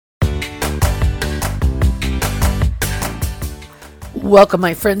Welcome,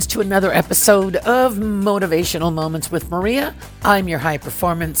 my friends, to another episode of Motivational Moments with Maria. I'm your high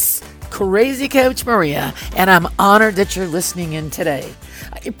performance crazy coach, Maria, and I'm honored that you're listening in today.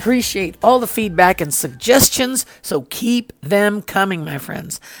 I appreciate all the feedback and suggestions, so keep them coming, my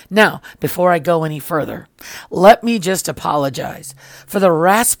friends. Now, before I go any further, let me just apologize for the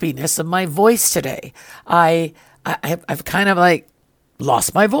raspiness of my voice today. I've kind of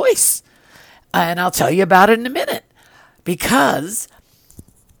lost my voice, and I'll tell you about it in a minute. Because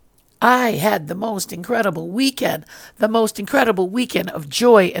I had the most incredible weekend of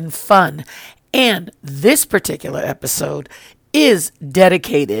joy and fun. And this particular episode is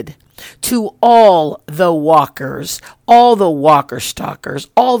dedicated to all the walkers, all the walker stalkers,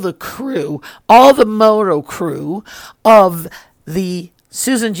 all the crew, all the moto crew of the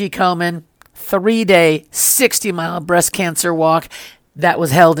Susan G. Komen 3-day, 60-mile breast cancer walk that was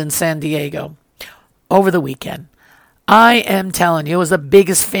held in San Diego over the weekend. I am telling you, it was the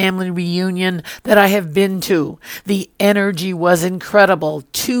biggest family reunion that I have been to. The energy was incredible.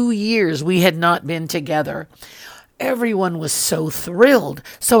 2 years we had not been together. Everyone was so thrilled,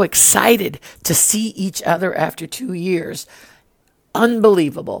 so excited to see each other after 2 years.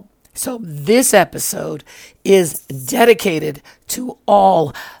 Unbelievable. So this episode is dedicated to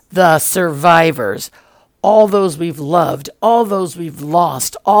all the survivors, all those we've loved, all those we've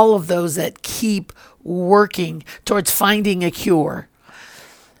lost, all of those that keep working towards finding a cure.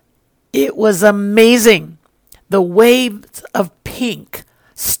 It was amazing. The waves of pink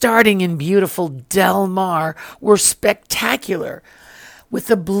starting in beautiful Del Mar were spectacular, with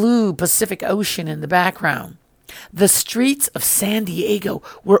the blue Pacific Ocean in the background. The streets of San Diego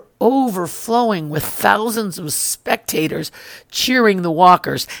were overflowing with thousands of spectators cheering the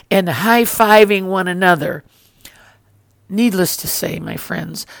walkers and high-fiving one another. Needless to say, my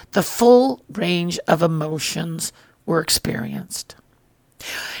friends, the full range of emotions were experienced.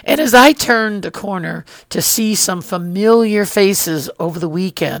 And as I turned the corner to see some familiar faces over the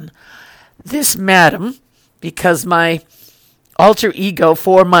weekend, this madam, because my alter ego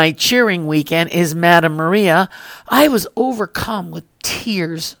for my cheering weekend is Madam Maria, I was overcome with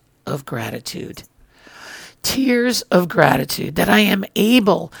tears of gratitude. Tears of gratitude that I am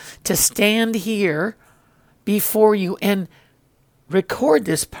able to stand here before you and record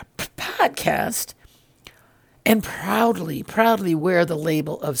this podcast and proudly wear the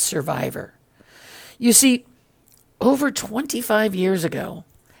label of survivor. You see, over 25 years ago,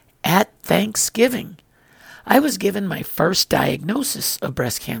 at Thanksgiving, I was given my first diagnosis of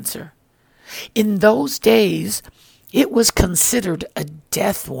breast cancer. In those days, it was considered a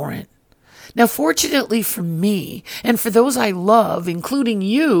death warrant. Now, fortunately for me, and for those I love, including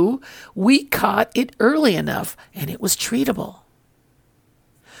you, we caught it early enough, and it was treatable.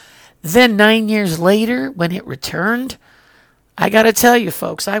 Then 9 years later, when it returned, I got to tell you,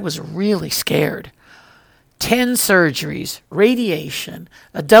 folks, I was really scared. 10 surgeries, radiation,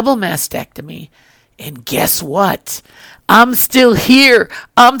 a double mastectomy, and guess what? I'm still here.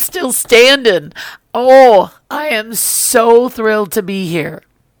 I'm still standing. Oh, I am so thrilled to be here.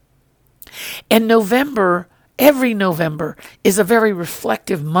 And November, every November, is a very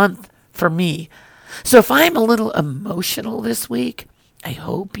reflective month for me. So if I'm a little emotional this week, I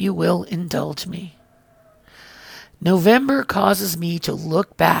hope you will indulge me. November causes me to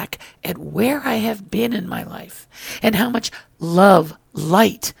look back at where I have been in my life and how much love,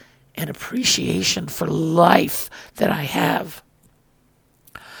 light, and appreciation for life that I have.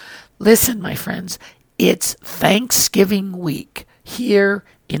 Listen, my friends, it's Thanksgiving week here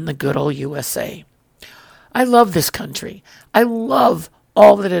in the good old USA. I love this country. I love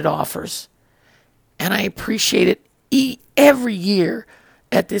all that it offers. And I appreciate it every year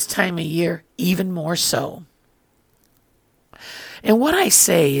at this time of year, even more so. And what I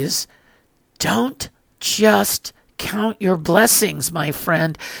say is, don't just count your blessings, my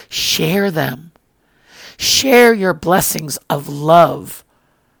friend. Share them. Share your blessings of love.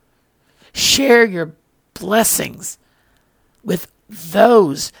 Share your blessings with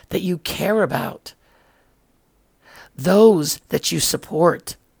those that you care about, those that you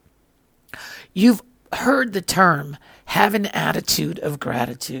support. You've heard the term, have an attitude of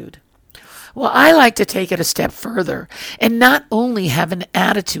gratitude. Well, I like to take it a step further and not only have an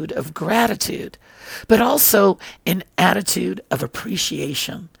attitude of gratitude, but also an attitude of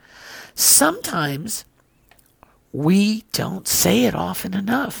appreciation. Sometimes we don't say it often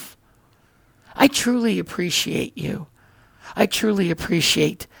enough. I truly appreciate you. I truly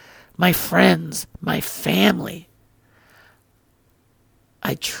appreciate my friends, my family.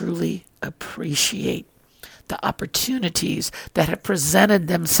 I truly appreciate the opportunities that have presented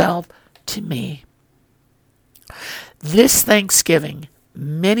themselves to me. This Thanksgiving,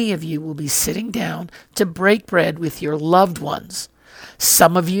 many of you will be sitting down to break bread with your loved ones.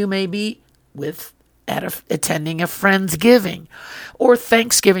 Some of you may be attending a Friendsgiving or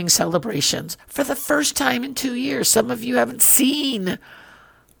Thanksgiving celebrations for the first time in 2 years. Some of you haven't seen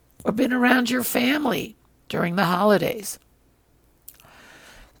or been around your family during the holidays.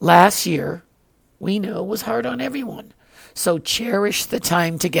 Last year, we know, was hard on everyone. So cherish the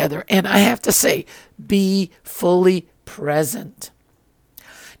time together. And I have to say, be fully present.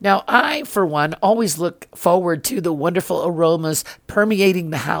 Now, I, for one, always look forward to the wonderful aromas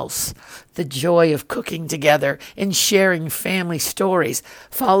permeating the house, the joy of cooking together and sharing family stories,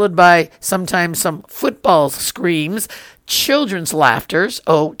 followed by sometimes some football screams, children's laughters,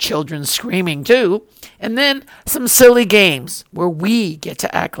 children screaming too, and then some silly games where we get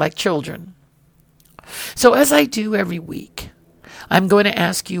to act like children. So as I do every week, I'm going to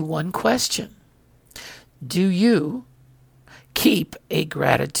ask you one question. Do you keep a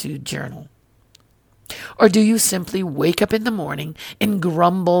gratitude journal? Or do you simply wake up in the morning and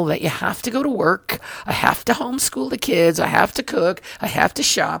grumble that you have to go to work, I have to homeschool the kids, I have to cook, I have to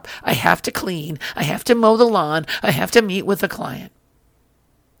shop, I have to clean, I have to mow the lawn, I have to meet with a client?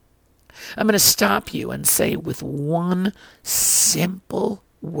 I'm going to stop you and say with one simple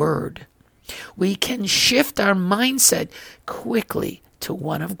word, we can shift our mindset quickly to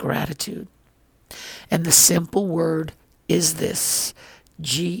one of gratitude. And the simple word is this,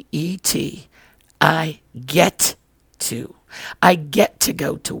 G-E-T. I get to. I get to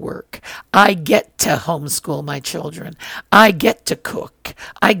go to work. I get to homeschool my children. I get to cook.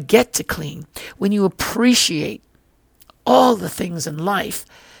 I get to clean. When you appreciate all the things in life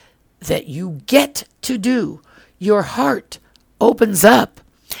that you get to do, your heart opens up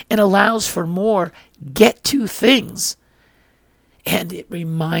and allows for more get to things. And it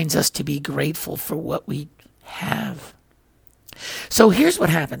reminds us to be grateful for what we have. So here's what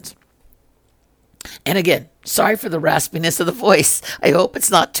happens. And again, sorry for the raspiness of the voice. I hope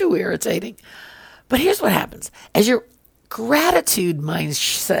it's not too irritating. But here's what happens. As your gratitude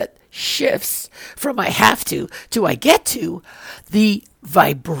mindset shifts from I have to I get to, the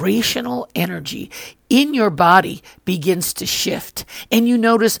vibrational energy in your body begins to shift, and you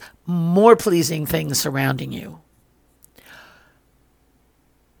notice more pleasing things surrounding you.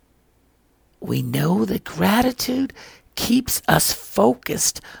 We know that gratitude keeps us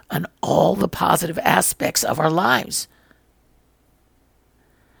focused on all the positive aspects of our lives.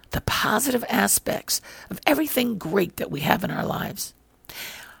 The positive aspects of everything great that we have in our lives.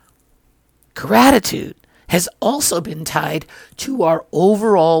 Gratitude has also been tied to our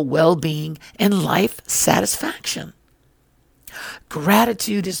overall well-being and life satisfaction.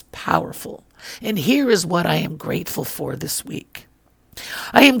 Gratitude is powerful, and here is what I am grateful for this week.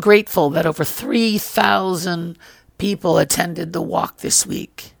 I am grateful that over 3,000 people attended the walk this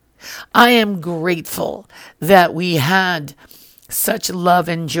week. I am grateful that we had such love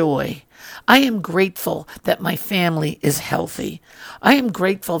and joy. I am grateful that my family is healthy. I am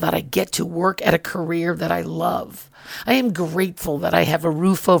grateful that I get to work at a career that I love. I am grateful that I have a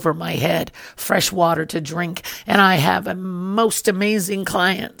roof over my head, fresh water to drink, and I have a most amazing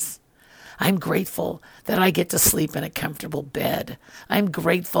clients. I'm grateful that I get to sleep in a comfortable bed. I'm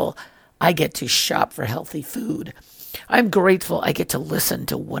grateful I get to shop for healthy food. I'm grateful I get to listen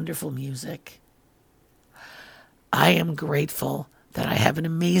to wonderful music. I am grateful that I have an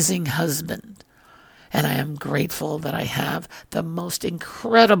amazing husband. And I am grateful that I have the most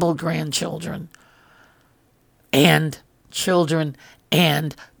incredible grandchildren and children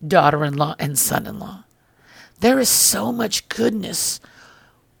and daughter-in-law and son-in-law. There is so much goodness.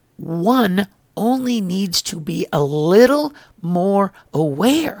 One only needs to be a little more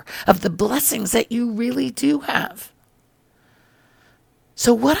aware of the blessings that you really do have.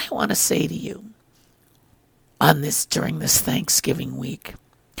 So what I want to say to you during this Thanksgiving week,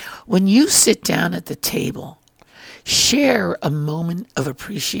 when you sit down at the table, share a moment of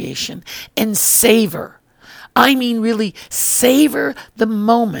appreciation and savor. I mean, really savor the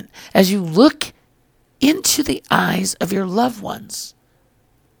moment as you look into the eyes of your loved ones.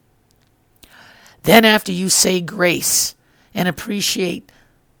 Then after you say grace and appreciate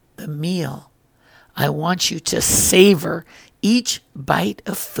the meal, I want you to savor each bite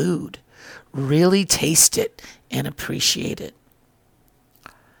of food. Really taste it and appreciate it.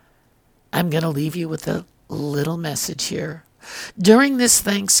 I'm going to leave you with a little message here. During this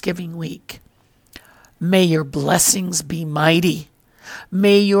Thanksgiving week, may your blessings be mighty.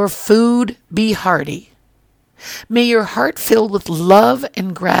 May your food be hearty. May your heart fill with love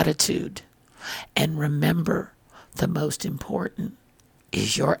and gratitude. And remember, the most important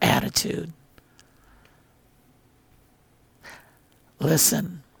is your attitude.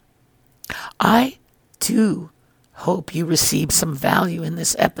 Listen, I too hope you received some value in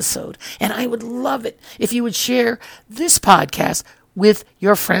this episode, and I would love it if you would share this podcast with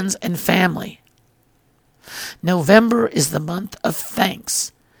your friends and family. November is the month of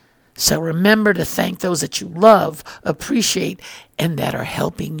thanks, so remember to thank those that you love, appreciate, and that are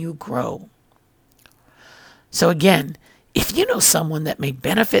helping you grow. So again, if you know someone that may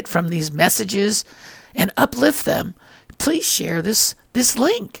benefit from these messages and uplift them, please share this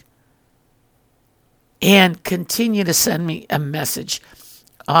link. And continue to send me a message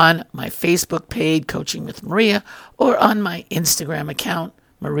on my Facebook page, Coaching with Maria, or on my Instagram account,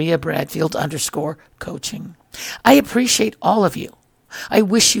 MariaBradfield_coaching. I appreciate all of you. I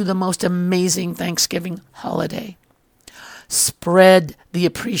wish you the most amazing Thanksgiving holiday. Spread the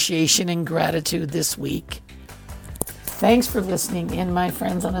appreciation and gratitude this week. Thanks for listening in, my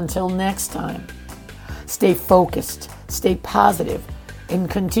friends, and until next time, stay focused, stay positive, and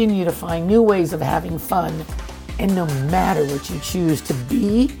continue to find new ways of having fun. And no matter what you choose to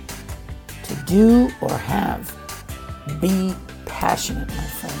be, to do, or have, be passionate, my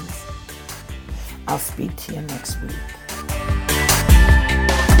friends. I'll speak to you next week.